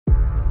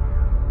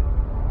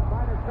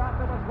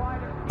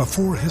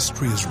Before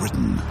history is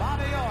written,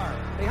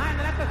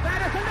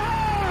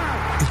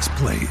 it's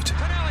played.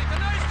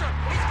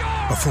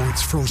 Before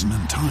it's frozen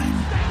in time,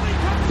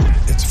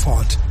 it's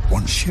fought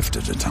one shift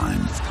at a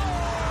time.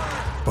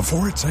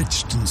 Before it's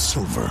etched in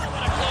silver,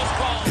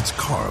 it's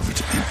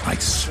carved in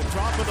ice.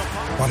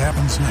 What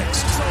happens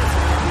next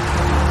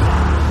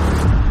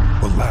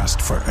will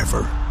last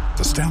forever.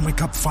 The Stanley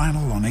Cup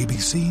Final on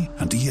ABC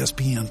and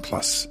ESPN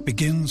Plus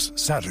begins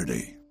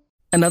Saturday.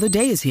 Another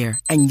day is here,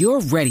 and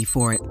you're ready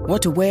for it.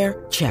 What to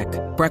wear? Check.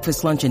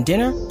 Breakfast, lunch, and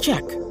dinner?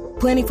 Check.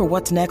 Planning for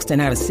what's next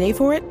and how to save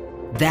for it?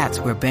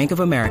 That's where Bank of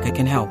America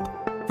can help.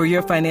 For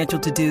your financial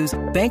to-dos,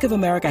 Bank of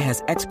America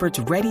has experts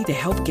ready to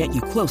help get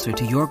you closer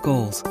to your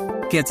goals.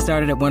 Get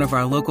started at one of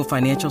our local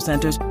financial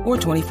centers or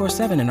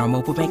 24/7 in our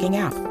mobile banking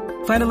app.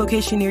 Find a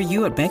location near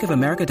you at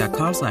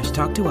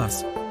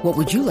bankofamerica.com/talktous. What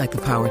would you like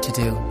the power to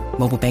do?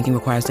 Mobile banking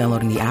requires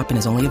downloading the app and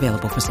is only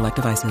available for select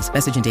devices.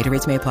 Message and data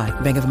rates may apply.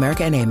 Bank of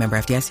America NA, member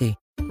FDIC.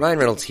 Ryan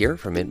Reynolds here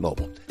from Mint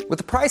Mobile. With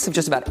the price of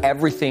just about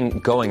everything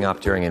going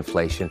up during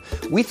inflation,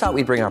 we thought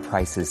we'd bring our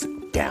prices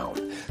down.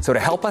 So to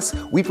help us,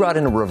 we brought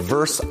in a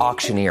reverse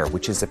auctioneer,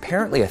 which is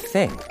apparently a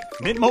thing.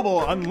 Mint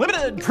Mobile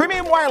Unlimited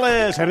Premium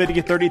Wireless. How to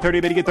get 30,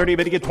 30, bit to get 30,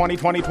 bit to get 20,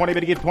 20, 20,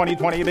 bit to get 20,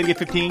 20, bit to get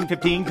 15,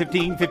 15,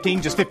 15,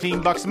 15, just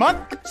 $15 a month?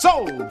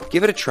 Sold!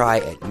 Give it a try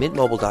at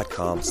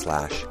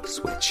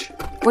mintmobile.com/switch.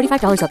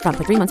 $45 up front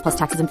for 3 months plus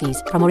taxes and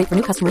fees. Promo rate for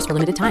new customers for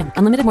limited time.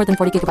 Unlimited more than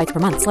 40 gigabytes per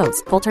month.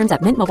 Slows full terms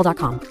at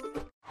mintmobile.com.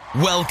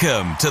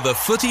 Welcome to the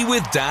Footy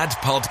with Dad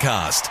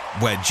podcast,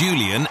 where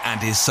Julian and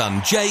his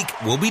son Jake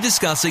will be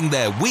discussing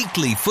their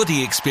weekly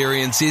footy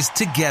experiences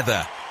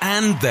together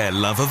and their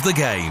love of the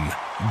game.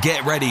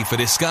 Get ready for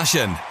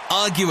discussion,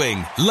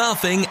 arguing,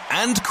 laughing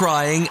and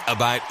crying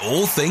about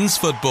all things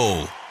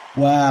football.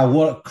 Wow,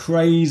 what a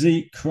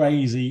crazy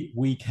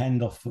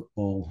weekend of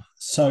football.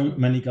 So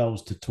many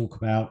goals to talk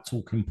about,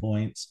 talking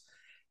points.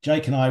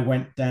 Jake and I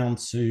went down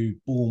to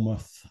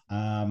Bournemouth.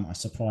 I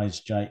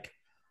surprised Jake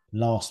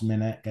last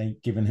minute,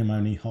 giving him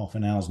only half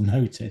an hour's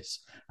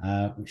notice,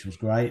 which was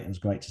great. It was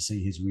great to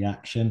see his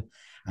reaction.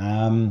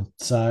 What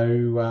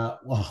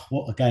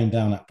a game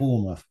down at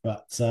Bournemouth.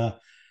 But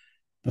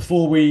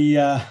before we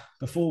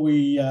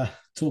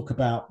talk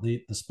about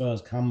the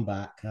Spurs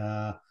comeback,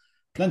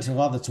 plenty of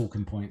other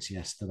talking points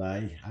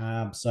yesterday.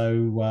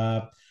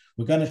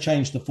 We're going to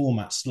change the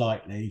format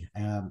slightly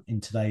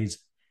in today's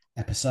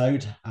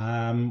episode.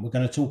 We're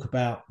going to talk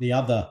about the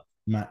other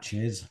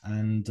matches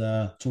and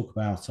talk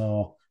about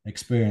our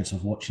experience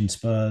of watching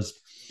Spurs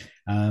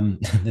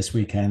this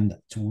weekend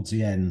towards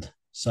the end.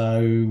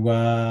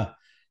 So,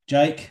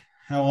 Jake,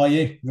 how are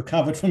you?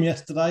 Recovered from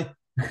yesterday?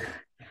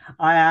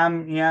 I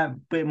am, a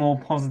bit more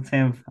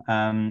positive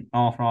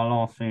after our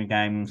last few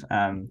games.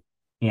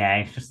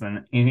 It's just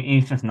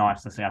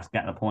nice to see us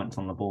get the points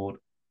on the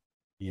board.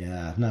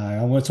 Yeah, no,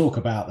 and we'll talk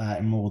about that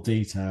in more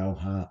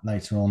detail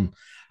later on.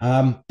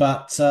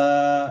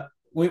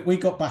 We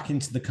got back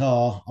into the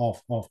car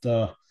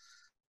after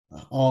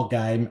our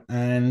game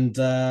and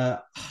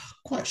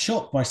quite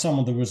shocked by some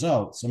of the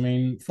results. I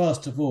mean,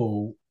 first of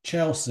all,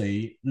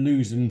 Chelsea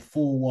losing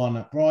 4-1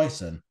 at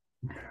Brighton.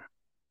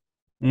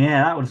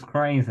 Yeah, that was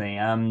crazy.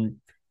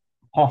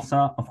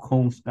 Potter, of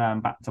course, going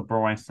back to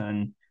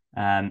Brighton.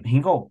 He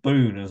got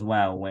booed as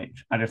well,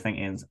 which I just think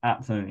is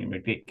absolutely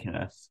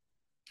ridiculous.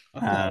 I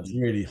thought that was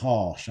really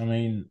harsh. I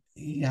mean,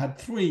 he had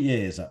 3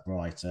 years at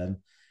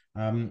Brighton.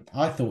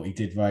 I thought he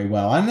did very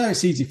well. I know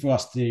it's easy for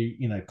us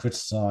to,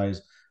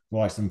 criticise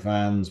Brighton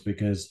fans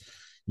because,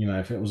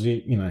 if it was,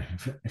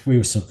 if we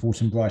were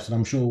supporting Brighton,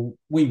 I'm sure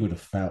we would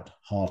have felt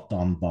hard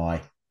done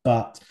by.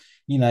 But,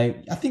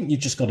 I think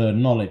you've just got to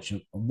acknowledge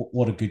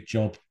what a good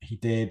job he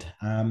did.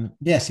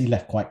 Yes, he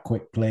left quite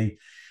quickly.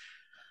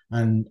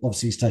 And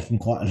obviously he's taken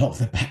quite a lot of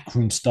the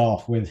backroom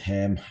staff with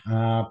him.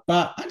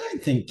 But I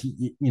don't think,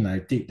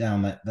 deep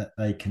down that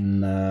they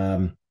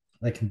can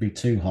be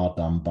too hard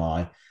done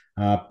by.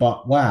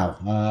 But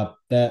wow,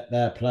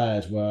 their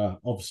players were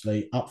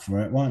obviously up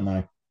for it, weren't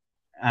they?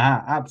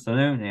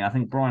 Absolutely. I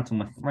think Brighton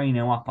were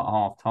 3-0 up at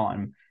half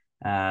time.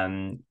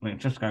 It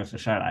just goes to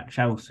show that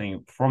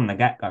Chelsea from the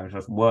get-go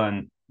just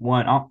weren't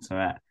up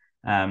to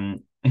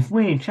it.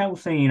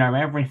 Chelsea,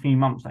 every few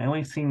months they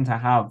always seem to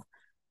have,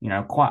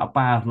 quite a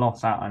bad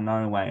loss out of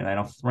nowhere. They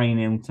lost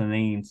 3-0 to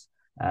Leeds,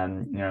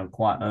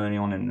 quite early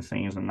on in the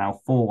season.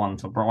 Now 4-1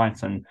 to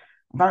Brighton.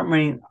 I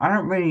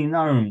don't really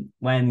know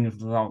where these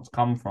results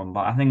come from,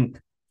 but I think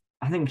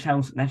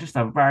Chelsea, they're just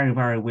a very,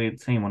 very weird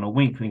team on a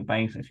weekly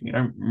basis. You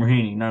don't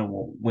really know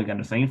what we're going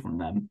to see from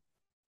them.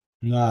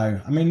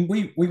 No, I mean,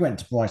 we went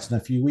to Brighton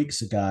a few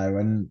weeks ago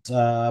and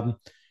I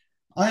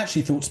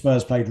actually thought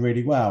Spurs played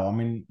really well. I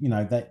mean,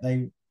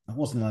 it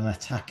wasn't an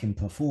attacking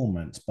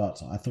performance,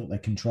 but I thought they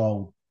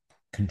controlled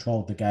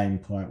the game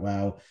quite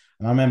well.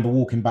 And I remember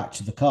walking back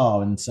to the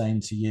car and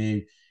saying to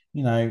you,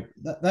 they'll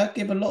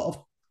give a lot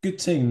of good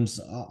teams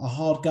a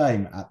hard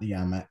game at the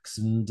Amex.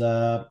 And,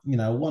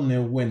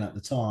 1-0 win at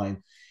the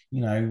time,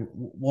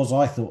 was,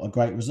 I thought, a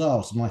great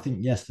result. And I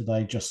think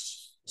yesterday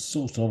just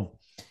sort of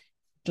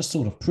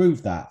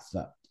proved that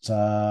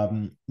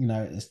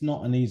it's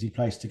not an easy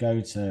place to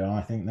go to.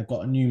 I think they've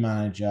got a new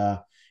manager.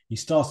 He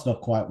started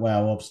off quite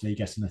well, obviously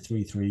getting a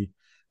 3-3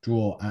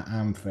 draw at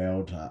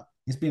Anfield.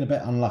 He's been a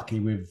bit unlucky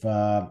with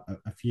a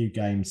few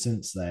games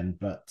since then,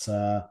 but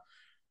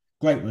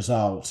great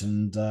result.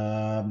 And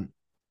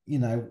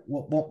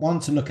what one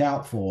to look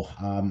out for.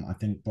 I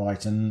think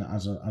Brighton,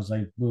 as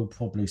they will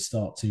probably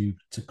start to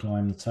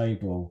climb the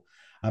table.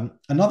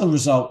 Another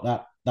result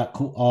that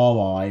caught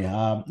our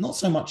eye, not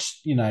so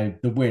much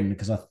the win,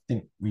 because I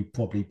think we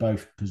probably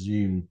both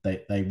presumed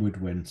they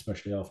would win,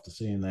 especially after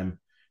seeing them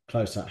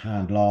close at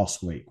hand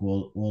last week.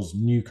 Was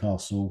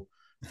Newcastle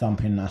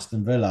thumping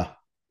Aston Villa?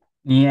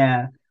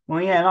 Yeah.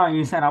 Well, yeah, like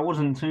you said, I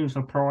wasn't too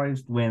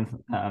surprised with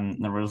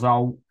the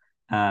result.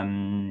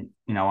 I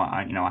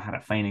had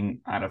a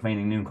feeling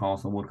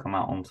Newcastle would come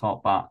out on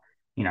top, but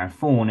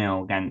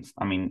 4-0 against,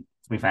 I mean,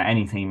 to be fair,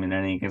 any team in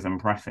the league is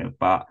impressive,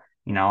 but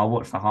I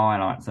watched the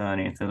highlights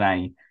earlier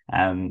today,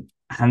 and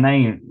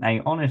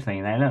they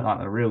honestly they look like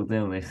the real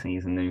deal this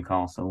season,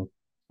 Newcastle.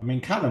 I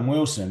mean, Callum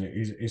Wilson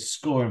is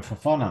scoring for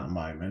fun at the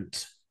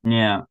moment.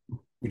 Yeah.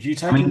 Would you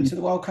take him to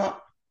the World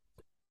Cup?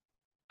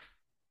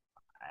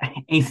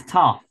 It's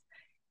tough.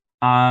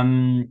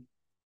 I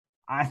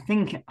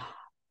think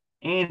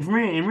it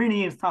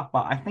really is tough,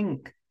 but I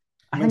think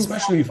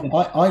especially if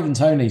Ivan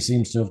Toney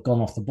seems to have gone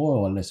off the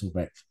boil a little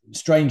bit,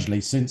 strangely,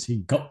 since he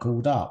got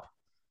called up.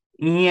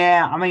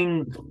 Yeah, I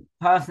mean,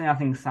 personally, I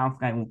think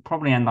Southgate will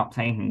probably end up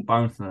taking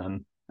both of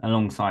them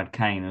alongside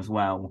Kane as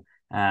well.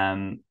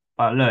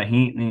 But look,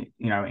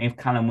 if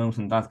Callum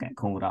Wilson does get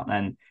called up,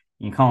 then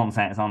you can't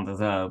say it's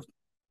undeserved.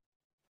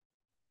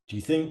 Do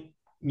you think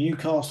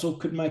Newcastle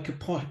could make a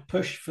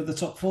push for the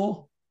top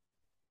four?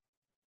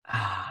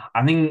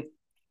 I think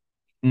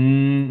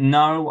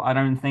no, I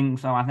don't think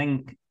so. I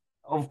think,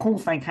 of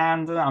course, they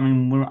can do it.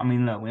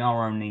 Look, we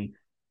are only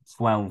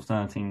 12,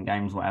 13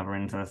 games, whatever,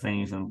 into the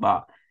season,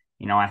 but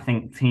I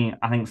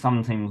think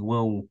some teams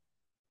will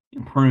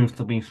prove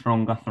to be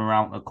stronger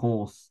throughout the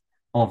course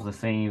of the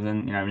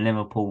season.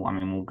 Liverpool,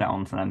 we'll get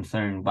onto them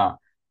soon, but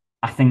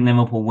I think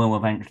Liverpool will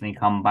eventually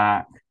come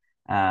back.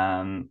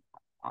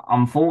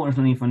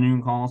 Unfortunately for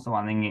Newcastle,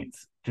 I think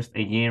it's just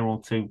a year or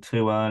two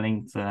too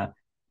early to,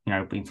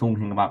 be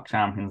talking about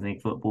Champions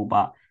League football.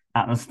 But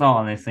at the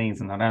start of this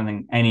season, I don't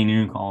think any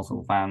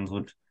Newcastle fans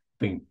would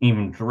be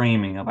even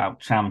dreaming about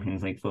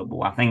Champions League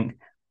football. I think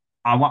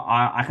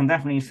I can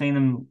definitely see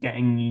them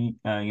getting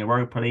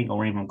Europa League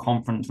or even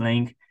Conference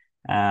League.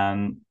 But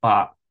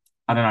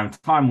I don't know,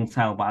 time will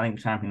tell, but I think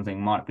Champions League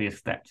might be a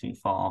step too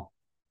far.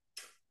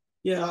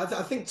 Yeah,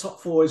 I think top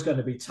four is going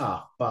to be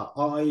tough, but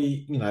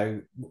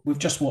we've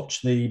just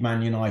watched the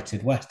Man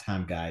United West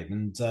Ham game,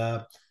 and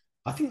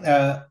I think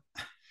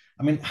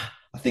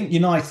I think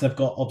United have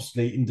got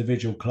obviously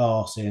individual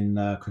class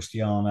in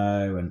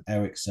Cristiano and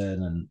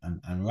Eriksen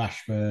and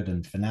Rashford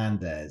and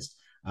Fernandes,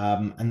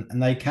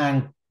 and they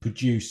can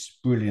produce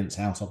brilliance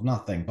out of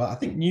nothing. But I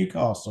think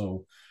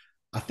Newcastle,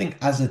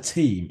 as a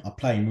team, are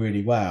playing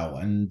really well,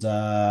 and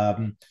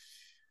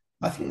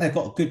I think they've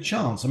got a good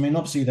chance. I mean,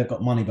 obviously they've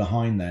got money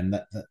behind them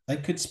that they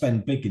could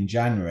spend big in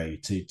January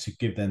to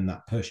give them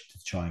that push to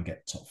try and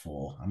get top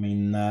four. I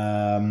mean,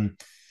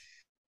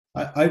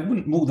 I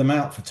wouldn't rule them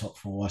out for top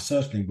four. I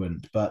certainly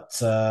wouldn't. But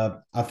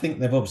I think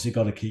they've obviously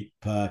got to keep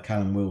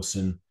Callum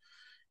Wilson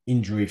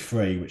injury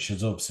free, which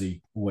has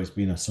obviously always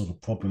been a sort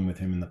of problem with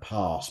him in the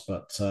past.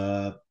 But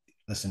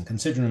listen,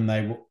 considering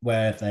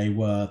where they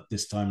were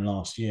this time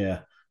last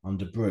year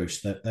under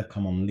Bruce, they've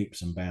come on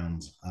leaps and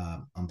bounds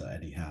under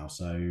Eddie Howe.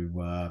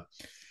 So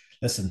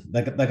listen,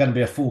 they're going to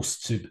be a force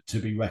to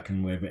be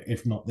reckoned with,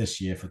 if not this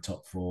year for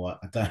top four.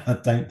 I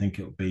don't think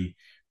it will be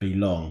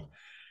long.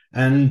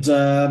 And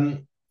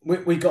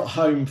we got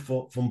home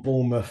from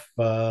Bournemouth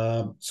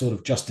sort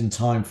of just in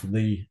time for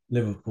the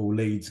Liverpool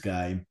Leeds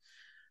game.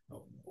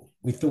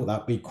 We thought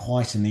that'd be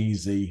quite an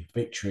easy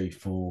victory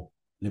for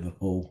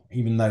Liverpool,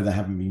 even though they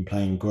haven't been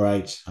playing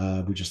great.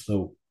 We just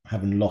thought,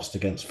 having lost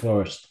against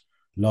Forest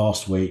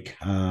last week,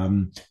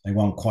 they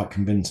won quite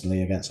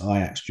convincingly against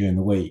Ajax during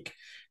the week.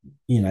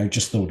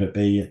 Just thought it'd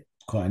be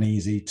quite an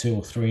easy 2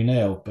 or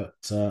 3-0.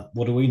 But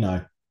what do we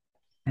know?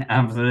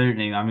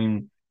 Absolutely. I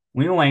mean,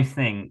 we always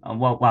think,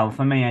 well,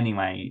 for me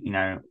anyway,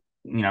 at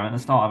the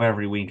start of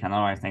every weekend, I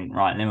always think,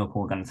 right,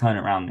 Liverpool are going to turn it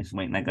around this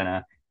week. They're going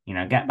to,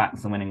 get back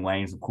to the winning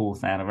ways. Of course,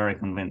 they had a very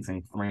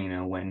convincing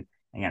 3-0 win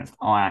against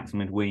Ajax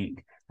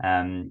midweek.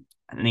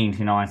 Leeds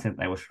United,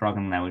 they were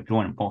struggling. They were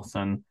joint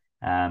bottom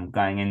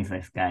going into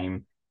this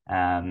game.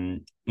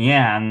 And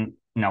I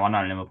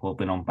know Liverpool have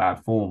been on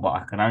bad form, but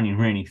I could only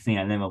really see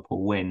a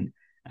Liverpool win.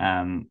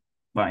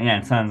 But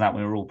it turns out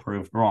we were all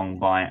proved wrong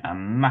by a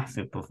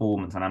massive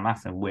performance and a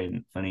massive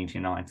win for Leeds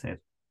United.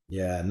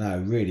 Yeah, no,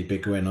 really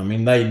big win. I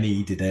mean, they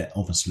needed it,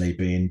 obviously,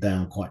 being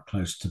down quite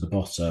close to the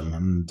bottom.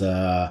 And,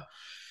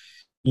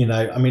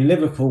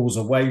 Liverpool's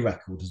away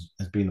record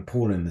has been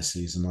appalling this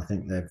season. I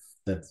think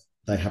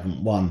they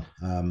haven't won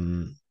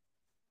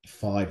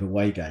 5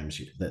 away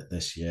games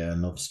this year,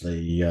 and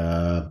obviously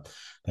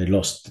they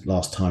lost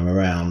last time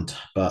around.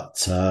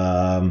 But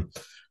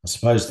I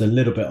suppose the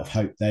little bit of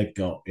hope they've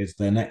got is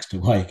their next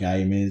away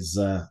game is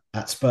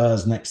at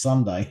Spurs next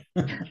Sunday.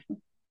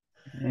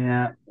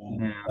 Yeah,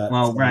 yeah. But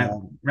Well,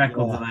 records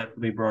yeah, are there to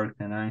be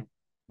broken, eh?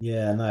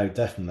 yeah, no,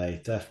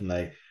 definitely,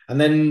 definitely. And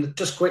then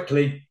just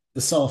quickly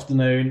this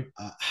afternoon,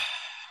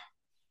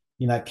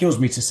 it kills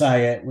me to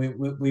say it.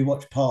 We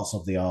watched parts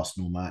of the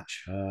Arsenal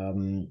match.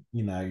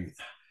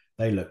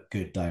 They look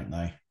good, don't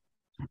they?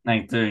 They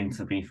do,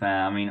 to be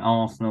fair. I mean,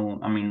 Arsenal,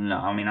 I mean, look,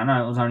 I mean, I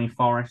know it was only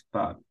Forest,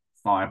 but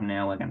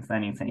 5-0 against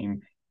any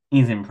team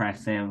is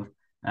impressive.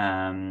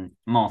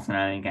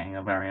 Martinelli getting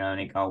a very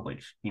early goal,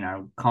 which,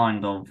 after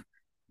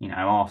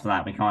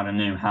that, we kind of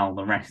knew how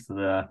the rest of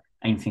the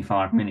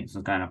 85 minutes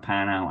was going to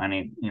pan out,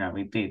 and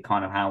we did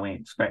kind of how we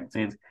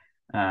expected.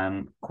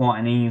 Quite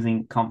an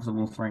easy,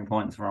 comfortable 3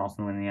 points for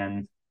Arsenal in the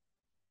end.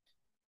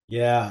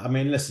 Yeah, I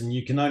mean, listen,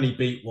 you can only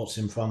beat what's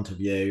in front of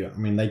you. I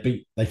mean, they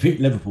beat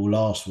Liverpool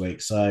last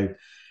week, so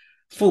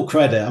full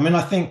credit. I mean,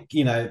 I think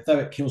though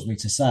it kills me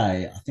to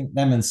say, I think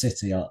them and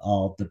City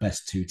are the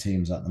best two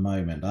teams at the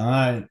moment.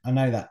 I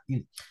know that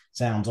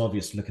sounds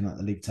obvious looking at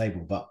the league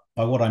table, but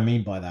by what I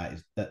mean by that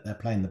is that they're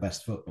playing the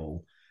best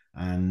football,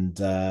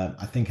 and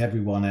I think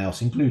everyone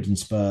else, including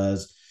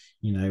Spurs,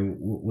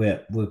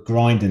 we're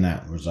grinding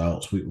out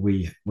results.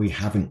 We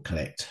haven't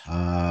clicked.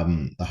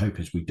 The hope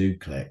is we do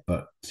click,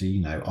 but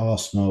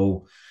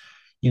Arsenal,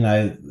 you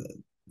know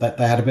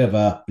they had a bit of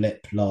a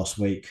blip last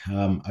week,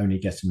 only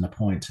getting the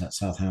point at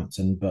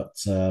Southampton, but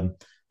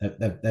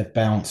they've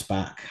bounced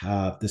back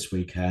this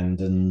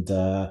weekend, and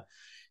they're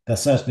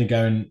certainly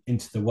going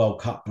into the World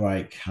Cup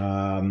break.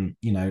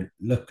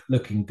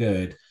 Looking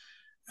good.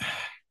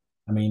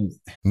 I mean,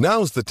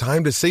 Now's the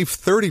time to save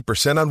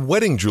 30% on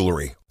wedding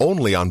jewelry,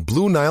 only on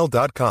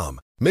BlueNile.com.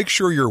 Make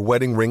sure your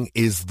wedding ring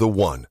is the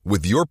one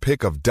with your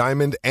pick of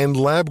diamond and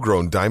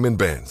lab-grown diamond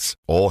bands,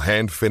 all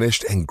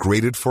hand-finished and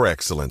graded for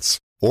excellence.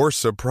 Or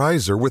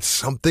surprise her with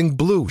something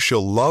blue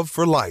she'll love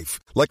for life,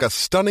 like a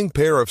stunning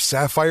pair of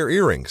sapphire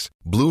earrings.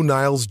 Blue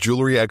Nile's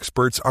jewelry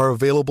experts are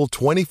available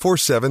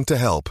 24/7 to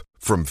help,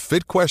 from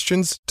fit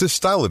questions to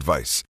style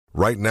advice.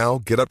 Right now,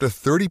 get up to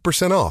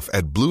 30% off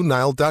at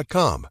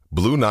BlueNile.com.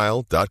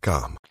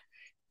 BlueNile.com.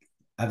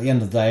 At the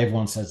end of the day,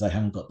 everyone says they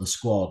haven't got the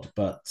squad,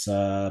 but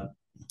I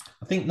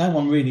think no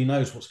one really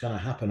knows what's going to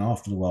happen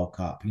after the World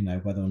Cup.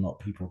 Whether or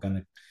not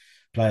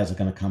players are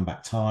going to come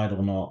back tired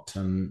or not,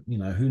 and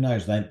who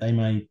knows? They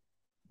may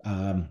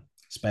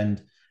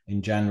spend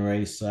in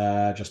January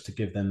just to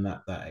give them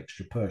that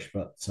extra push,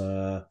 but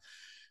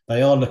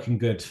they are looking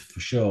good for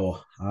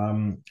sure.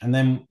 And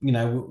then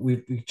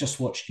we just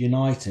watched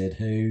United,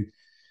 who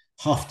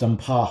huffed and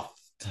puffed.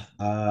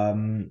 They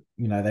won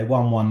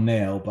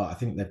 1-0, but I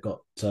think they've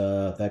got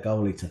their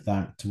goalie to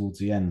thank towards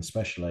the end,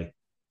 especially.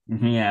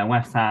 Yeah,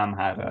 West Ham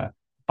had a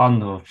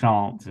bundle of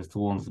chances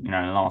towards the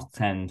last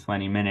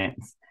 10-20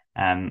 minutes.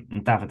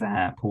 David De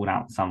Gea pulled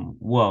out some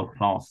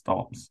world-class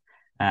stops.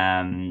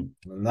 And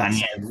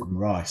that's from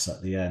Rice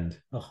at the end.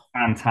 Oh.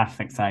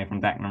 Fantastic save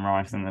from Declan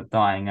Rice in the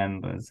dying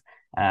embers.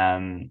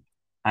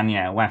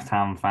 West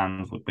Ham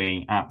fans would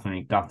be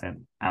absolutely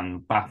gutted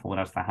and baffled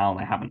as to how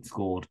they haven't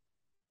scored.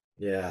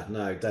 Yeah,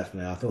 no,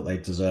 definitely. I thought they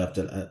deserved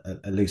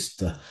at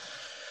least a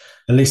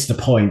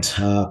point.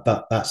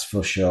 That's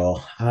for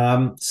sure.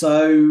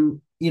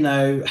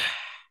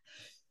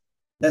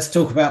 Let's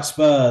talk about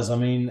Spurs. I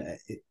mean,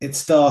 it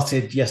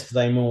started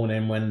yesterday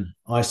morning when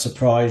I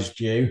surprised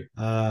you.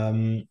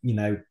 Going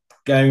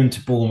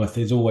to Bournemouth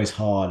is always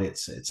hard.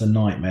 It's a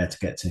nightmare to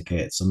get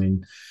tickets. I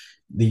mean,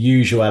 the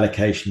usual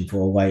allocation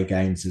for away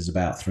games is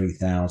about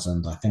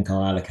 3,000. I think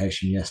our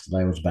allocation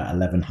yesterday was about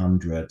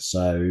 1,100.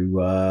 So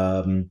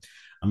I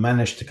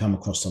managed to come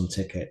across some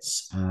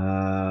tickets.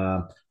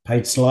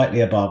 Paid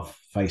slightly above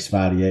face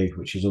value,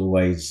 which is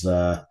always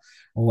a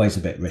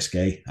bit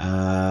risky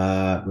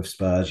with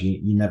Spurs.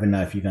 You never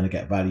know if you're going to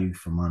get value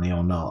for money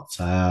or not.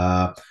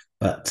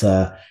 But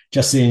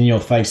just seeing your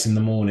face in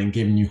the morning,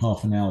 giving you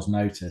half an hour's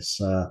notice,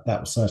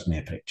 that was certainly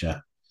a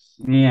picture.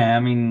 Yeah,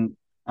 I mean,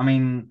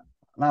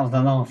 that was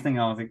the last thing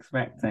I was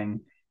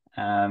expecting.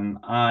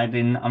 I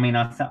didn't.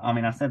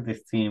 I said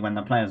this to you when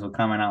the players were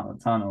coming out of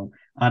the tunnel.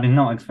 I did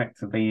not expect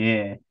to be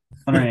here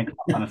 3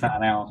 o'clock on a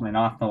Saturday afternoon.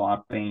 I thought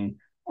I'd been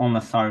on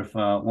the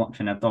sofa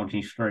watching a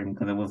dodgy stream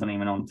because it wasn't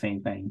even on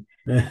TV.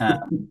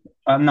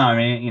 But no,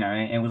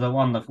 it was a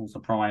wonderful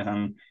surprise,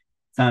 and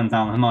turns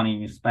out the money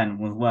you spent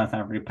was worth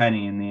every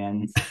penny in the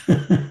end.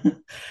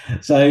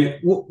 So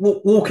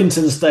walking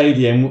to the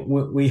stadium,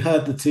 we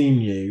heard the team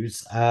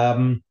news.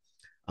 I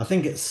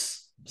think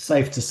it's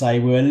safe to say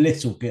we're a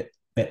little bit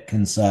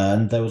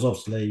concerned. There was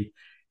obviously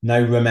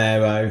no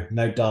Romero,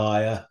 no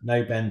Dyer,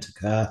 no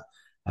Bentancur.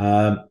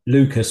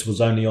 Lucas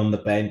was only on the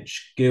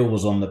bench. Gill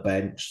was on the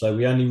bench. So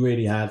we only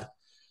really had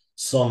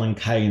Son and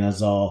Kane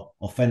as our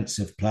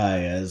offensive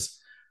players.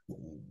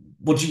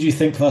 What did you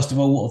think, first of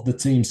all, of the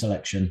team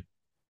selection?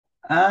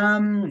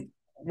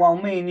 Well,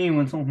 me and you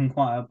were talking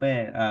quite a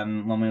bit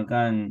when we were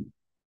going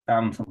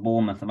down to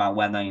Bournemouth about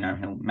whether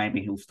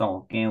he'll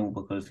start Gill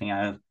because he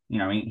has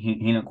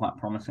he looked quite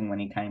promising when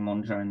he came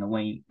on during the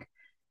week.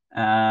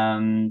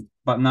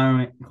 But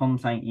no,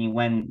 Conte, he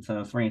went to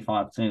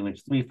 3-5-2,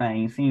 which, to be fair,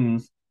 he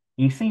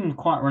seemed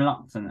quite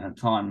reluctant at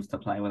times to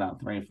play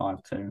without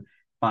 3-5-2.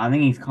 But I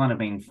think he's kind of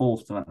being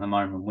forced to at the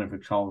moment with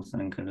Richarlison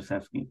and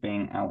Kulusevski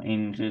being out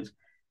injured.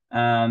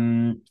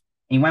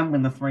 He went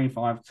with the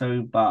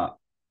 3-5-2, but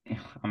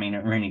I mean,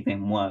 it really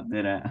didn't work,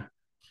 did it?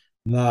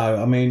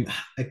 No, I mean,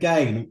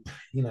 again,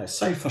 it's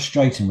so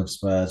frustrating with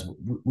Spurs.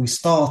 We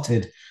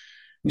started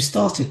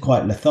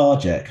quite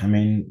lethargic. I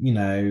mean,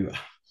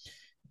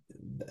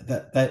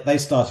 they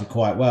started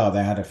quite well.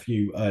 They had a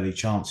few early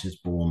chances,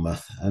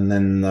 Bournemouth, and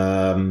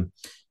then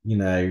you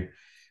know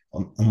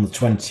on the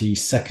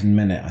 22nd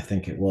minute, I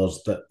think it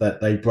was that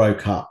they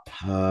broke up.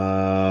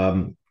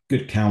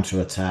 Good counter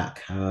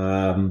attack,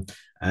 and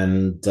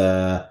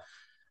I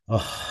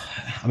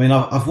mean,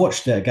 I've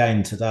watched it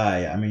again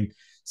today. I mean,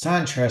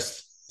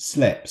 Sanchez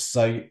slips.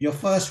 So your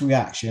first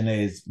reaction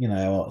is,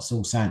 it's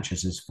all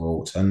Sanchez's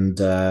fault. And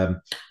I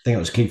think it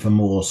was Kiefer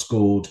Moore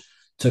scored,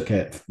 took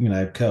it,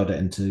 curled it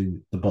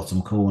into the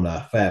bottom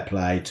corner. Fair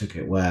play, took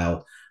it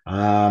well.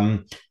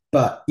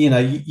 But,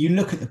 you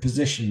look at the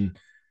position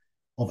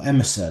of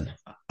Emerson,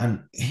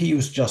 and he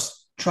was just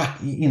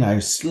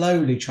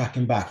slowly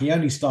tracking back. He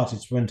only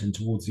started sprinting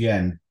towards the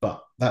end,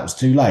 but that was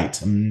too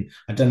late. And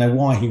I don't know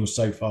why he was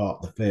so far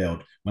up the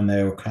field when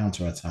they were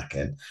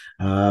counter-attacking.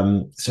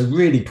 So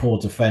really poor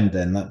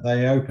defending that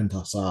they opened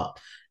us up.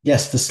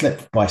 Yes, the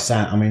slip by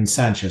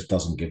Sanchez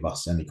doesn't give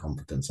us any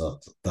confidence,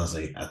 does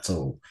he, at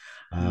all?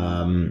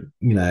 And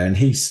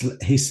he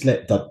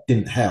slipped, that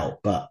didn't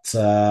help, but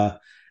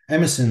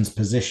Emerson's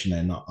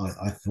positioning,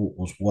 I thought,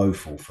 was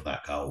woeful for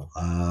that goal.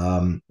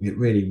 It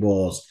really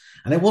was.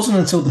 And it wasn't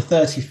until the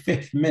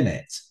 35th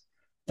minute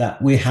that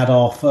we had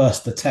our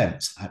first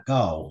attempt at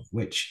goal,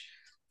 which,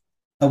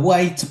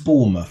 away to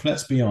Bournemouth,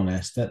 let's be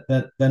honest, that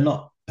they're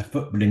not a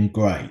footballing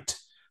great.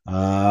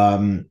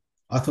 I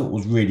thought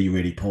was really,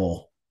 really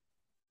poor.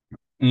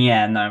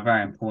 Yeah, no,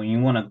 very important. You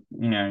want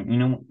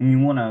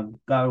to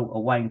go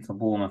away to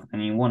Bournemouth,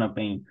 and you want to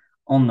be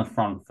on the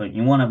front foot.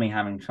 You want to be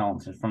having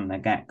chances from the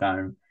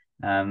get-go.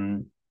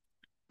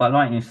 But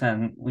like you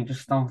said, we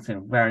just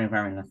started very,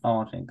 very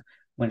lethargic,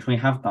 which we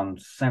have done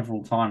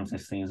several times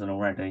this season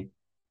already.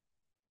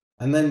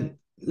 And then,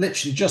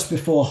 literally just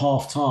before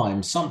half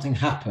time, something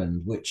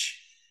happened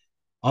which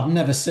I've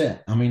never seen.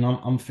 I mean,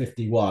 I'm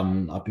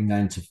 51. I've been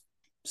going to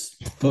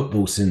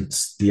football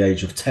since the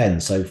age of 10,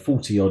 so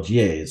 40 odd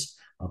years.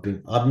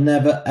 I've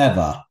never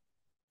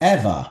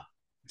ever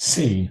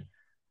seen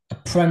a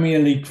Premier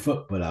League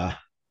footballer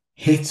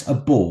hit a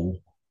ball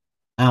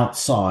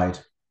outside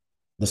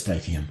the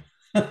stadium.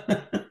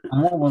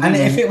 And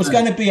if it was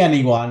going to be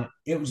anyone,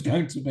 it was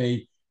going to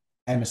be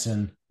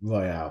Emerson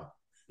Royale.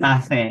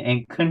 That's it.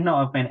 It could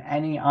not have been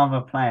any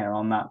other player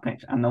on that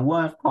pitch. And the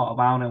worst part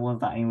about it was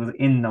that he was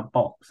in the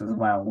box as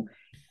well.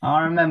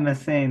 I remember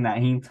seeing that.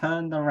 He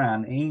turned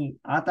around.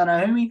 I don't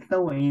know who he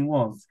thought he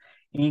was.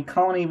 He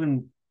can't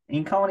even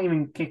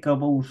kick a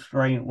ball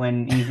straight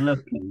when he's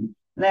looking,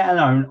 let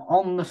alone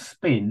on the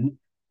spin.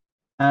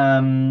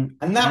 And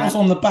that was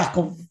on the back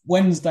of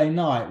Wednesday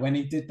night when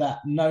he did that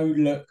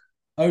no-look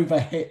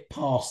overhit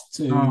pass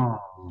to,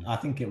 I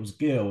think it was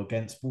Gill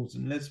against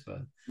Sporting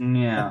Lisbon.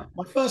 Yeah. And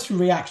my first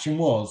reaction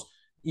was,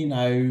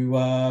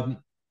 I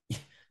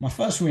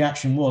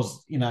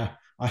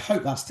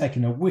hope that's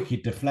taken a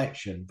wicked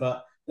deflection,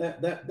 but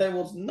there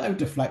was no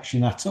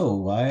deflection at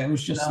all. Right? It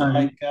was just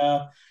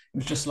the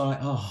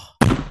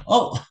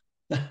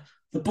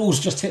ball's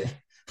just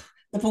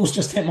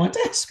hit my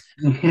desk.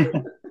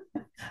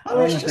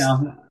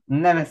 I've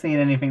never seen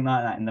anything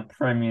like that in the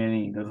Premier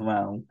League as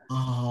well.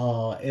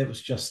 Oh, it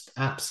was just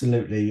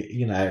absolutely,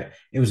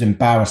 it was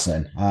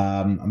embarrassing.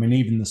 I mean,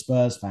 even the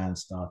Spurs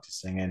fans started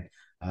singing,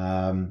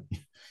 in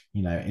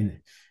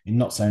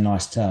not so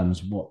nice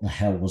terms, what the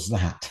hell was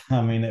that?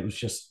 I mean, it was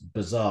just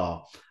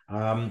bizarre.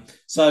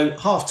 So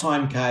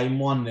half-time came,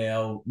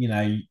 1-0.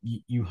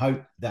 You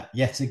hope that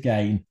yet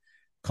again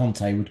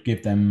Conte would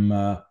give them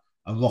a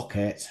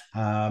rocket.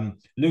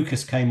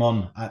 Lucas came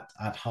on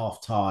at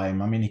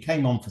half-time. I mean, he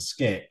came on for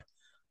Skip.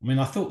 I mean,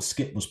 I thought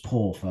Skip was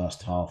poor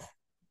first half.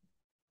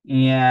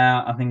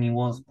 Yeah, I think he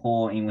was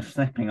poor. He was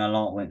slipping a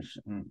lot, which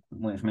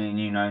me and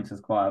you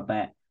noticed quite a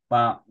bit.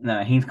 But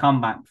no, he's come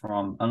back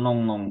from a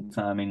long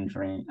term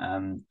injury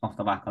off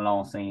the back of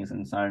last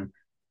season. So,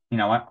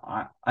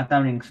 I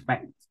don't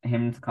expect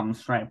him to come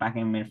straight back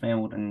in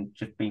midfield and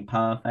just be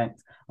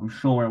perfect. I'm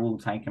sure it will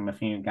take him a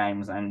few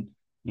games, and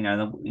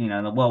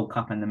the World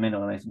Cup in the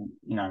middle of this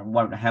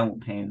won't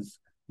help his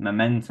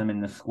momentum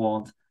in the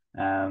squad.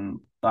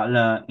 But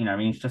look,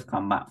 he's just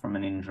come back from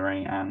an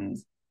injury, and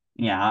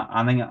yeah,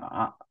 I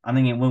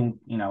think it will.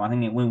 I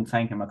think it will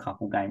take him a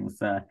couple games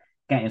to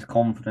get his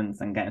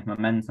confidence and get his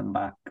momentum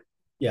back.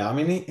 Yeah, I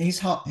mean, he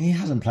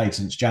hasn't played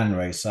since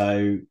January,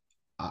 so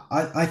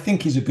I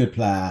think he's a good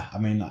player. I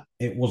mean,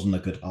 it wasn't a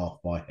good half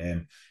by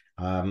him.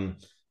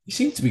 He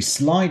seemed to be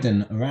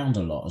sliding around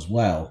a lot as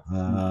well.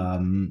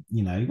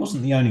 He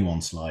wasn't the only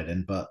one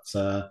sliding, but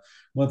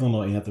whether or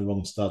not he had the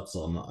wrong studs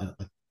on,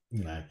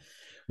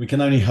 we can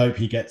only hope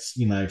he gets,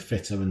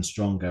 fitter and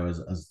stronger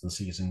as the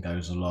season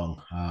goes along.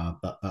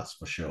 That's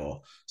for sure.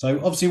 So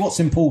obviously,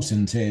 what's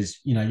important is,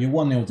 you're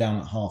 1-0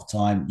 down at half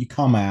time. You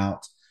come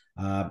out,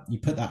 you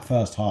put that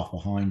first half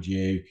behind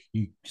you.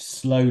 You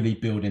slowly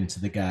build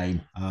into the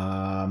game.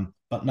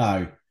 But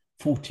no,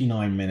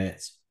 49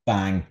 minutes,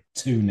 bang,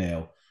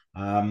 2-0.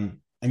 And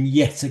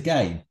yet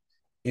again,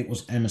 it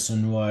was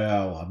Emerson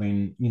Royale. I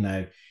mean,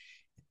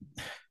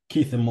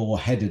 Keith and Moore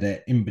headed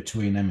it in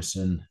between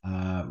Emerson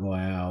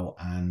Royale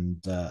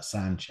and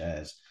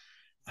Sanchez.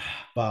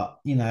 But,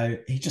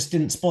 he just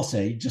didn't spot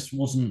it.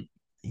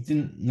 He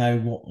didn't know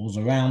what was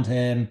around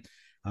him.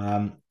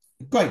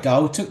 Great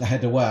goal, took the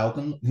header well.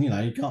 And, you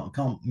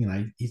can't,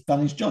 he's done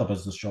his job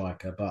as the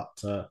striker,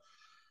 but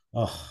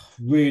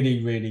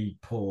really, really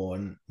poor.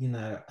 And,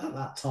 at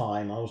that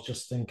time, I was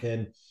just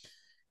thinking,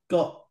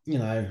 got,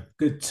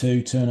 good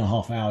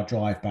 2.5 hour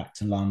drive back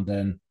to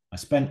London. I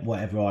spent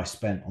whatever I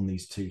spent on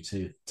these two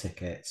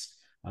tickets.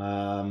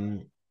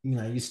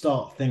 You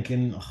start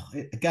thinking,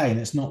 again,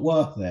 it's not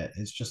worth it.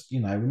 It's just,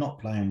 we're not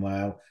playing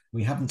well.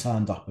 We haven't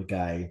turned up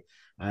again.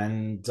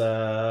 And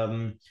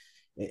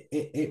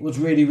it was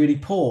really, really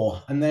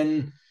poor. And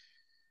then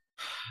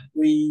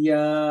we,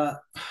 on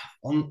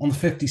the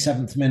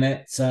 57th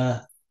minute,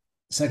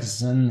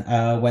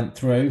 Segerson went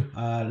through.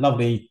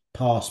 Lovely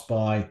pass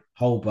by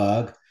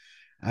Holberg.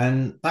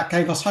 And that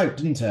gave us hope,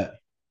 didn't it?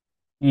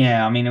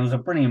 Yeah, I mean, it was a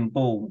brilliant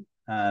ball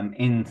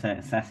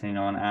into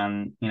Sessegnon,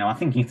 and I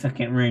think he took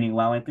it really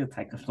well. It did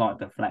take a slight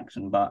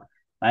deflection, but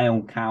they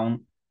all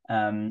count.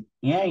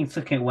 Yeah, he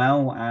took it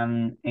well,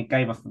 and it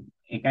gave us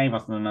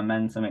the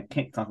momentum. It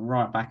kicked us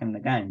right back in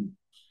the game.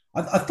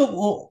 I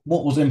thought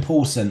what was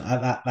important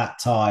at that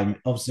time,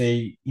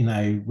 obviously,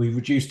 we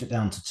reduced it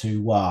down to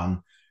 2-1.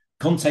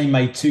 Conte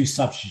made two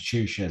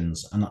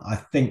substitutions, and I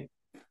think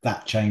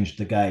that changed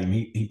the game.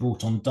 He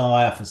brought on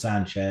Dyer for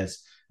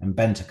Sanchez and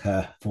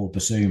Bentancur for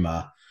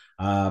Basuma.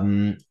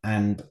 And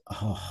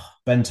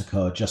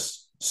Bentancur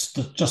just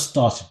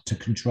started to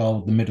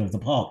control the middle of the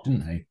park,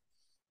 didn't he?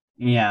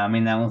 Yeah, I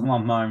mean, there was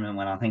one moment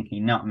when I think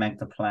he nutmegged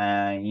the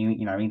player.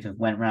 He just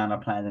went round a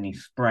player, then he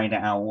sprayed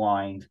it out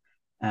wide.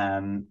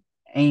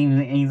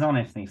 He's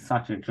honestly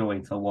such a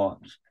joy to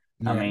watch.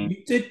 Yeah, I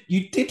mean,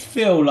 you did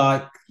feel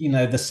like,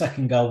 the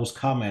second goal was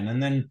coming,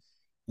 and then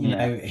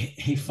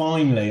he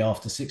finally,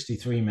 after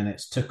 63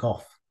 minutes, took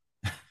off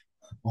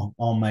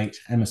our mate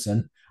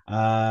Emerson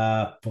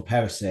for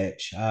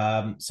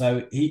Perisic.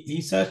 So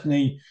he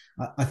certainly,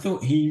 I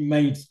thought he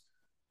made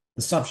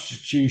the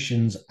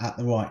substitutions at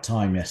the right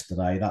time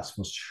yesterday. That's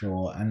for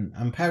sure. And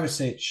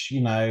Perisic,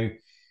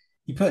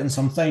 he put in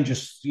some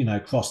dangerous,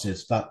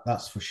 crosses.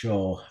 That's for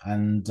sure.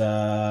 And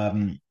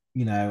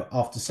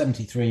after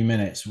 73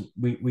 minutes,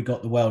 we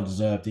got the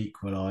well-deserved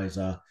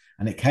equaliser,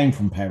 and it came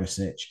from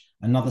Perisic.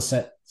 Another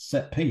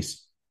set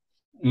piece.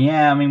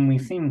 yeah, I mean, we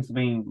seem to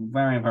be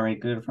very, very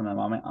good from them.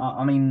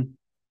 I mean,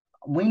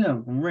 we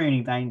look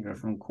really dangerous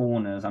from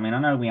corners. I mean, I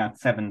know we had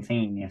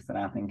 17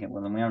 yesterday, I think it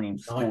was, and we only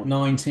scored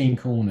 19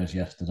 corners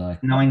yesterday.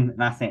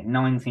 That's it,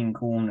 19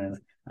 corners.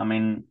 I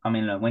mean,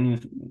 look, when you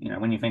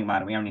think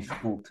about it, we only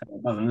scored two.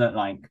 It doesn't look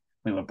like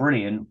we were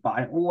brilliant, but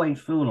I always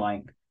feel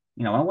like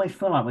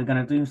we're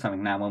going to do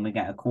something now when we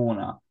get a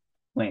corner.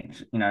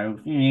 Which, a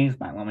few years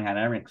back when we had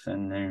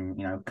Ericsson,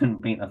 who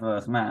couldn't beat the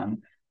first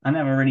man, I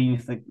never really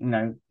used to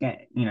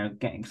get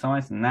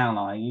excited. Now,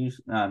 like I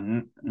use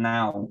like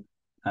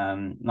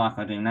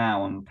I do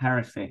now, and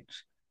Perisic,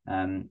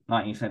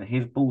 like you said,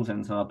 his balls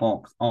into the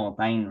box are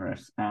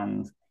dangerous,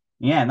 and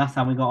yeah, that's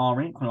how we got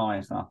our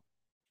equaliser.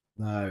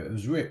 No, it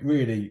was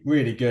really,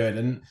 really good,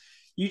 and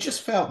you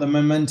just felt the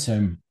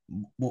momentum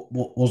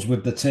what was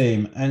with the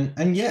team,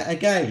 and yet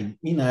again,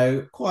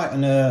 quite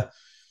an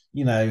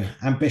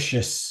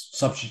ambitious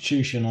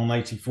substitution on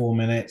 84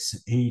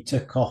 minutes. He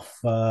took off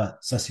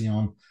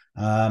Sessegnon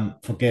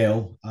for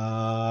Gill,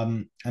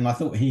 and I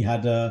thought he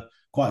had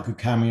quite a good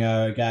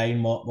cameo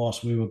again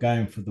whilst we were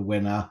going for the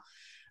winner.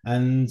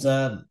 And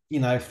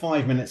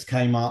 5 minutes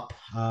came up.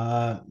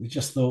 We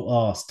just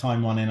thought, it's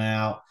time running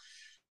out.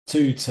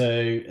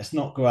 2-2. It's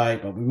not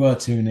great, but we were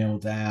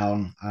 2-0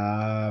 down.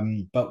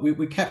 But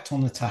we kept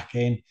on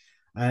attacking.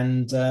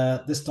 And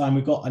this time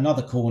we got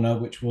another corner,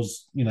 which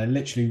was,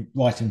 literally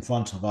right in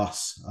front of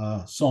us.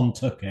 Son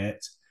took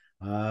it,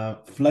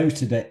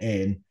 floated it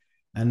in.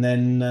 And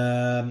then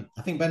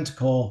I think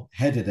Bentancur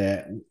headed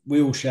it.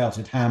 We all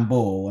shouted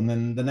handball. And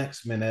then the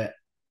next minute,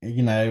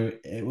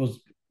 it was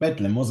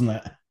bedlam, wasn't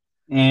it?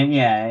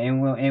 Yeah, it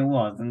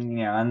was,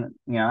 and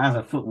as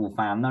a football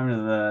fan, those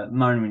are the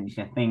moments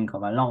you think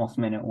of, a last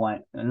minute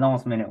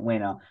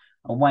winner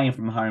away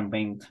from home,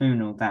 being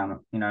 2-0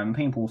 down. And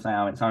people say,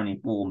 "Oh, it's only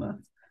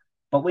Bournemouth,"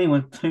 but we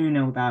were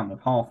 2-0 down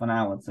with half an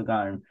hour to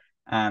go,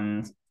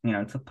 and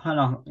to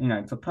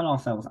pull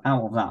ourselves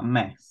out of that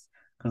mess,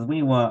 because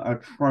we were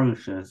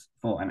atrocious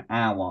for an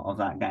hour of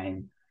that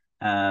game,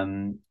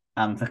 and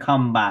to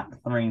come back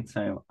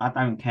 3-2, I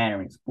don't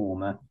care, it's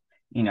Bournemouth.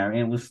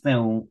 It was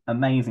still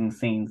amazing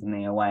scenes in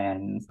the away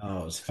end.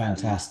 Oh, it was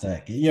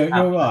fantastic. You're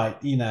right.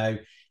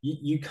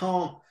 You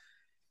can't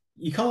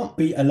you can't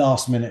beat a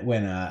last minute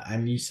winner,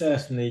 and you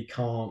certainly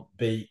can't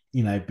beat,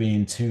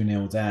 being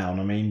 2-0 down.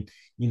 I mean,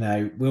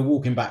 we're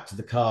walking back to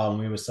the car and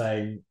we were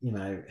saying,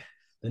 the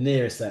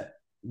nearest that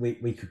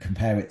we could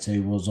compare it to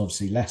was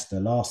obviously Leicester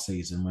last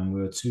season when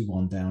we were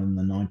 2-1 down in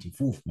the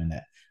 94th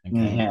minute and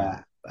came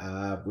Yeah.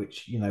 back,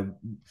 which,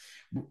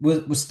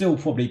 was still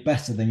probably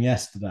better than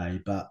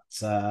yesterday, but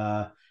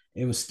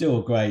it was still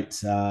a great,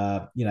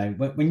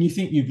 when you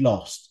think you've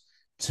lost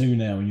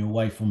 2-0 and you're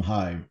away from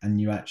home and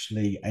you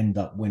actually end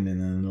up winning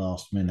in the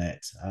last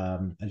minute.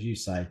 As you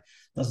say,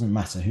 doesn't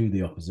matter who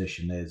the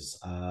opposition is.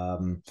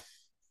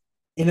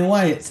 In a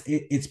way,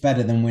 it's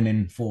better than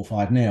winning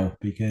 4-5-0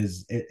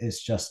 because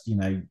it's just,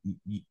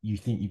 you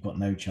think you've got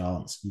no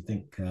chance. You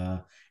think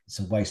it's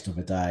a waste of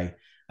a day.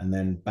 And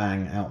then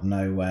bang, out of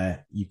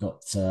nowhere, you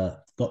got the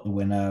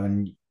winner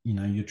and,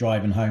 you're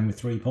driving home with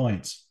 3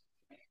 points.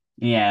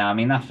 Yeah, I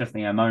mean, that's just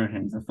the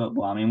emotions of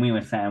football. I mean, we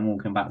were saying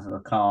walking back to the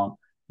car,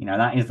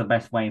 that is the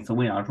best way to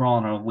win. I'd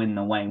rather win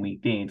the way we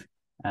did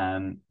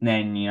than,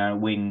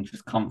 win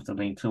just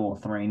comfortably 2 or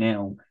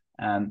 3-0.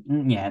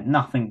 Yeah,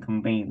 nothing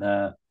can beat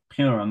the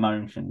pure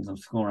emotions of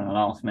scoring a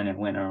last minute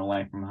winner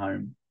away from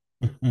home.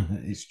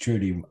 It's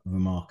truly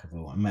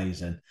remarkable,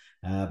 amazing.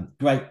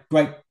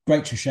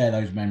 Great to share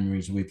those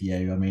memories with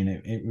you. I mean,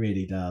 it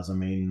really does. I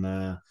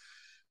mean,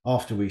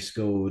 after we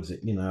scored,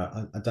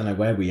 I don't know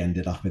where we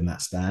ended up in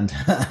that stand,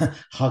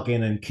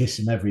 hugging and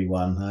kissing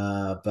everyone.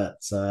 But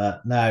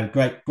no,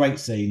 great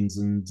scenes,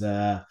 and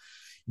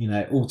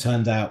all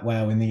turned out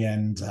well in the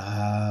end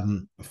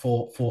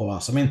for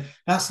us. I mean,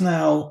 that's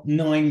now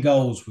 9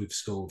 goals we've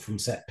scored from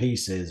set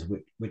pieces,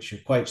 which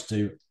equates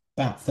to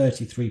about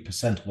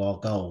 33% of our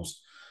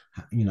goals.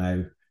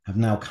 Have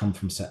now come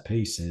from set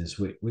pieces,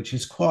 which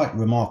is quite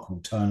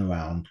remarkable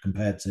turnaround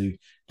compared to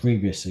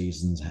previous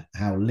seasons,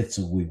 how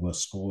little we were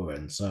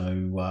scoring.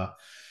 So,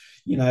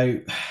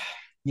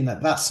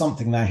 that's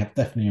something they have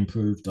definitely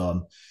improved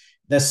on.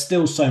 There's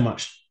still so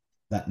much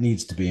that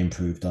needs to be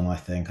improved on, I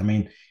think. I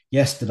mean,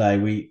 yesterday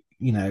we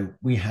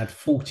had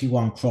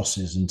 41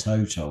 crosses in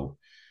total.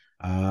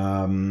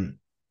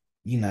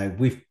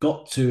 We've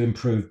got to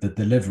improve the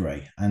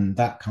delivery, and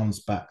that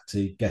comes back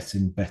to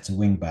getting better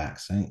wing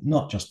backs, and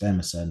not just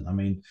Emerson. I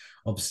mean,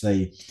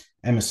 obviously,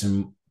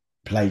 Emerson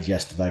played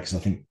yesterday because I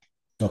think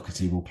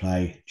Doherty will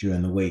play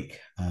during the week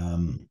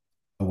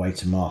away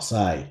to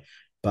Marseille.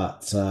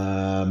 But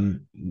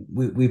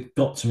we've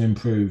got to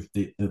improve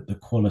the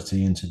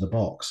quality into the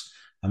box.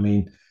 I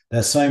mean,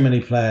 there's so many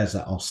players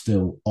that are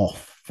still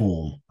off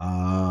form.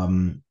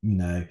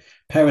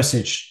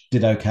 Perisic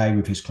did okay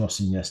with his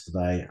crossing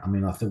yesterday. I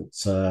mean, I thought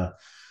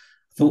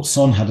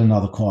Son had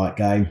another quiet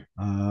game.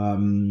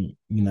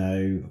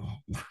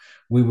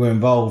 We were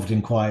involved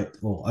in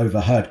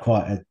overheard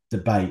quite a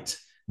debate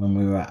when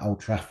we were at Old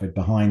Trafford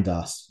behind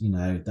us.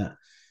 That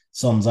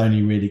Son's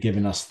only really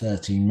given us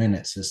 13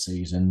 minutes this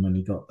season when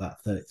he got that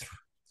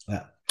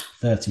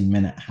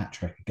 13-minute hat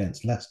trick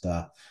against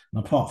Leicester,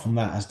 and apart from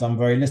that, has done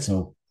very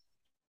little.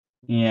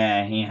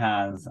 Yeah, he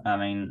has. I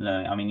mean,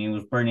 look, he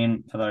was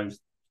brilliant for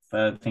those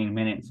 13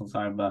 minutes or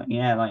so, but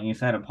yeah, like you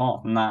said,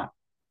 apart from that,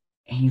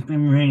 he's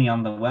been really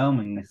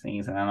underwhelming this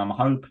season, and I'm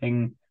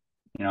hoping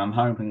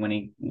when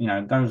he,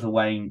 goes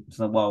away to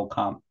the World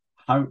Cup,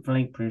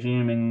 hopefully,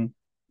 presuming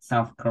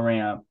South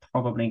Korea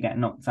probably get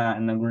knocked out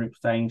in the group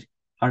stage,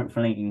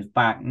 hopefully he's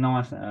back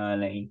nice and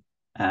early,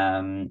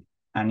 and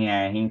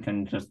yeah, he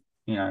can just,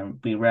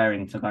 be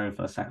raring to go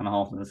for the second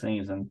half of the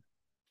season.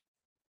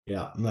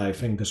 Yeah, no,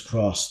 fingers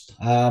crossed.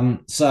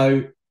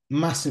 So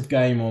massive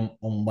game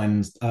on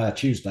Wednesday,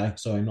 Tuesday.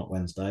 Sorry, not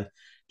Wednesday.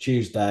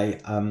 Tuesday,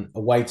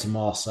 away to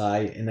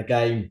Marseille in a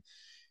game,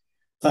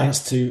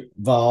 thanks to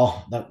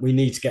VAR, that we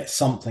need to get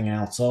something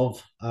out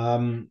of.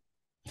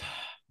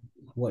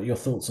 What are your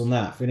thoughts on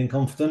that? Feeling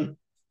confident?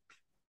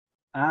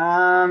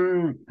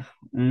 No,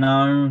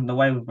 the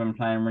way we've been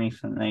playing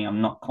recently, I'm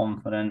not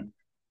confident.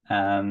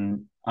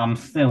 I'm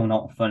still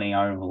not fully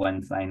over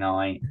Wednesday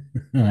night.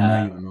 I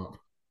know you're not.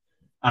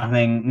 I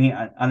think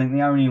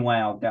the only way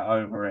I'll get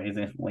over it is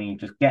if we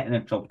just get the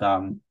job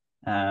done.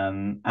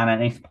 And at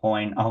this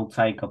point, I'll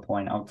take a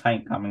point. I'll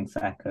take coming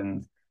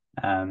second.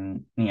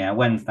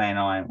 Wednesday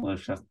night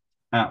was just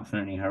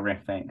absolutely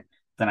horrific.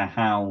 Don't know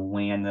how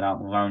we ended up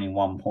with only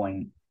 1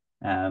 point.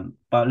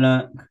 But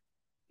look,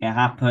 it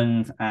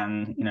happened,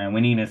 and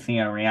we need to see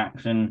a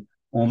reaction.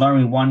 Although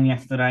we won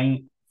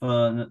yesterday,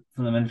 for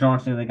the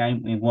majority of the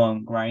game, we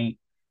weren't great.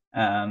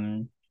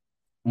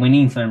 We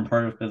need to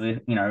improve because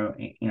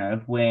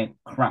if we're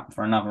crap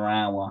for another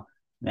hour,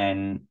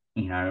 then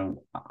we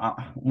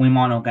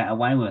might not get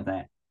away with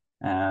it.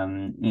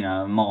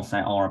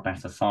 Marseille are a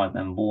better side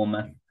than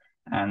Bournemouth,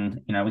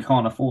 and we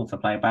can't afford to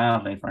play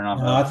badly for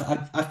another.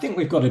 I think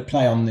we've got to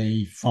play on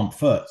the front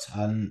foot,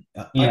 and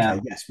Yeah.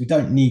 okay, yes, we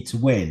don't need to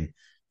win,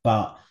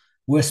 but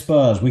we're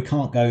Spurs. We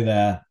can't go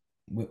there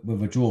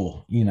with a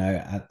draw.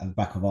 At the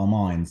back of our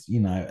minds.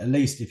 At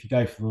least if you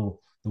go for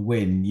the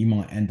win, you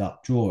might end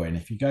up drawing.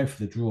 If you go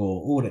for the draw,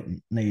 all it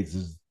needs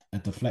is a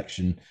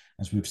deflection,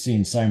 as we've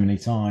seen so many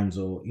times,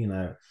 or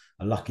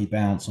lucky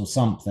bounce or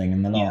something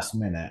in the last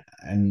minute,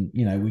 and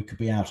we could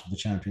be out of the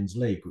Champions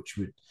League, which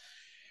would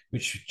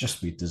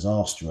just be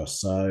disastrous.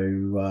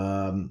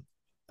 So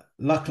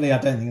luckily, I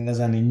don't think there's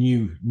any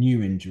new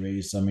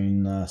injuries. I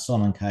mean,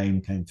 Son and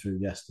Kane came through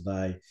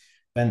yesterday.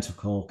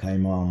 Bentancur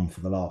came on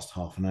for the last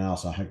half an hour,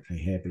 so hopefully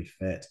he'll be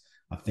fit.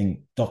 I think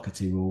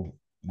Doherty will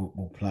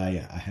play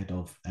ahead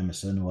of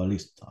Emerson, or at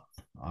least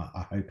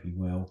I hope he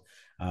will.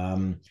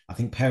 I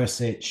think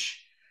Perisic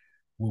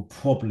will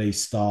probably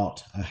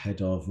start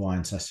ahead of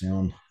Ryan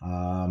Sessegnon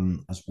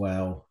as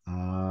well.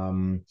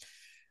 And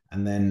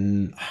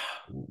then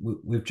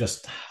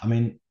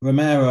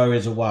Romero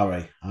is a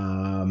worry.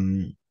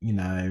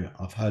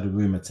 I've heard a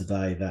rumour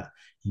today that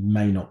he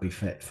may not be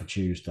fit for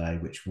Tuesday,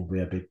 which will be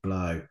a big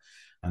blow.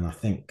 And I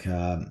think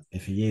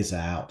if he is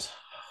out,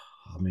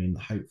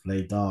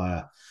 hopefully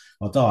Dyer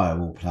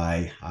will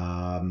play.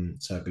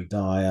 So it'd be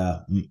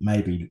Dyer,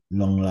 maybe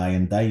Longley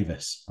and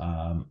Davis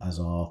as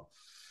our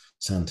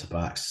centre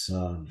backs.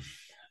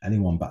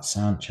 Anyone but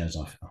Sanchez,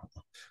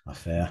 I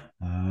fear.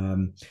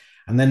 And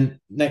then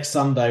next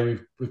Sunday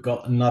we've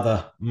got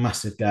another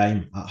massive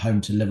game at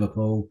home to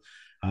Liverpool.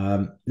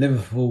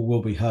 Liverpool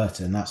will be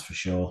hurting, that's for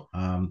sure.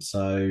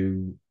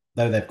 So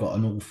though they've got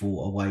an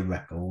awful away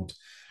record,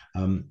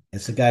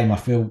 it's a game I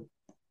feel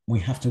we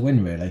have to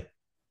win, really.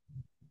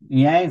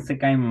 Yeah, it's a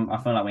game I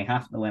feel like we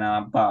have to win,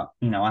 but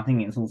I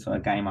think it's also a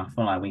game I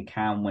feel like we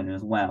can win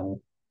as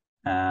well.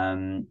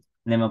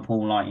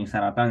 Liverpool, like you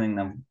said, I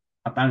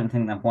don't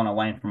think they've won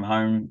away from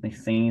home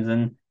this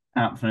season.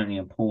 Absolutely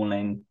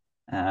appalling.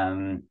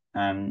 And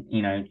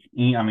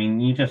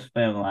you just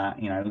feel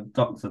that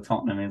Dr.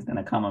 Tottenham is going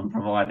to come and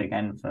provide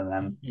again for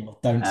them.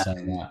 Don't say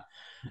that.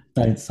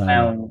 Don't say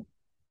that.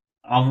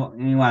 I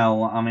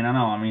know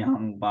I'm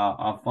young, but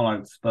I've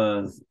followed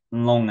Spurs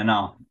long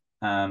enough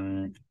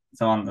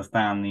to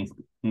understand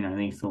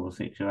these sort of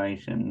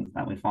situations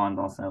that we find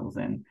ourselves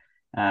in.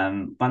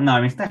 But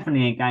no, it's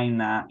definitely a game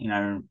that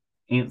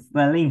it's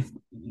the least.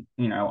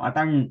 I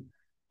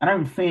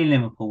don't fear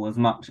Liverpool as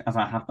much as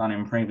I have done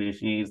in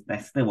previous years.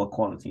 They're still a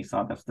quality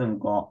side. They've still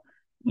got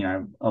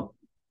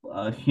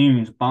a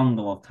huge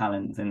bundle of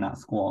talents in that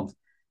squad.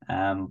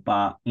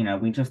 But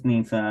we just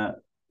need to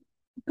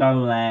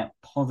go there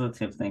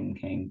positive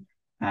thinking,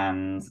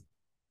 and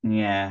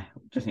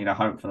just need to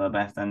hope for the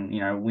best. And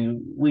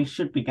we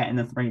should be getting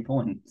the 3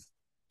 points.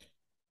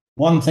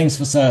 One thing's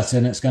for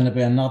certain, it's going to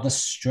be another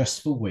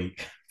stressful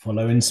week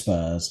following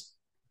Spurs.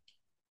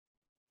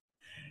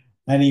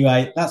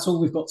 Anyway, that's all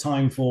we've got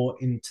time for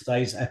in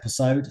today's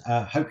episode.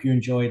 Hope you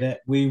enjoyed it.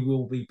 We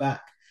will be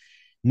back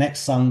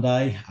next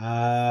Sunday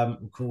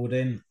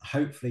recording,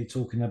 hopefully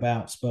talking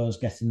about Spurs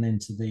getting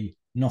into the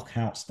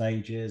knockout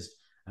stages,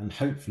 and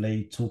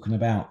hopefully talking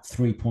about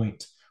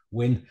 3-point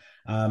win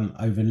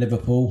over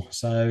Liverpool.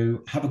 So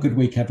have a good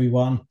week,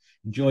 everyone.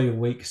 Enjoy your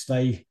week.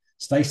 Stay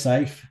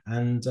safe.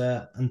 And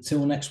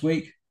until next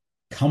week,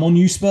 come on,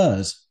 you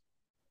Spurs.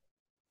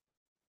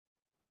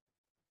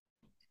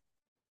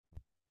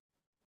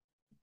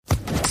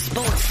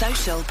 Sports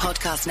Social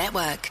Podcast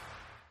Network.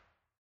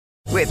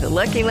 With the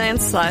Lucky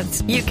Land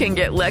Slots, you can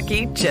get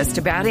lucky just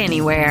about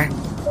anywhere.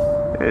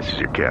 This is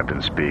your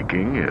captain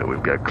speaking.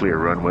 We've got clear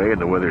runway and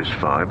the weather's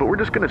fine, but we're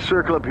just going to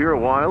circle up here a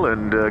while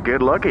and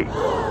get lucky.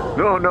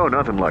 No,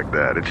 nothing like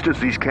that. It's just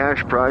these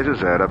cash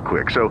prizes add up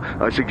quick. So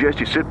I suggest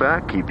you sit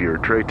back, keep your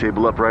tray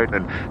table upright,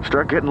 and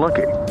start getting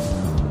lucky.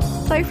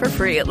 Play for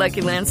free at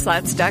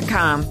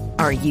LuckyLandSlots.com.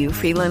 Are you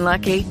feeling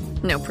lucky?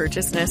 No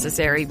purchase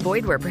necessary.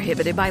 Void where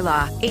prohibited by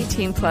law.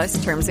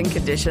 18+ terms and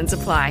conditions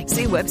apply.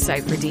 See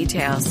website for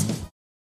details.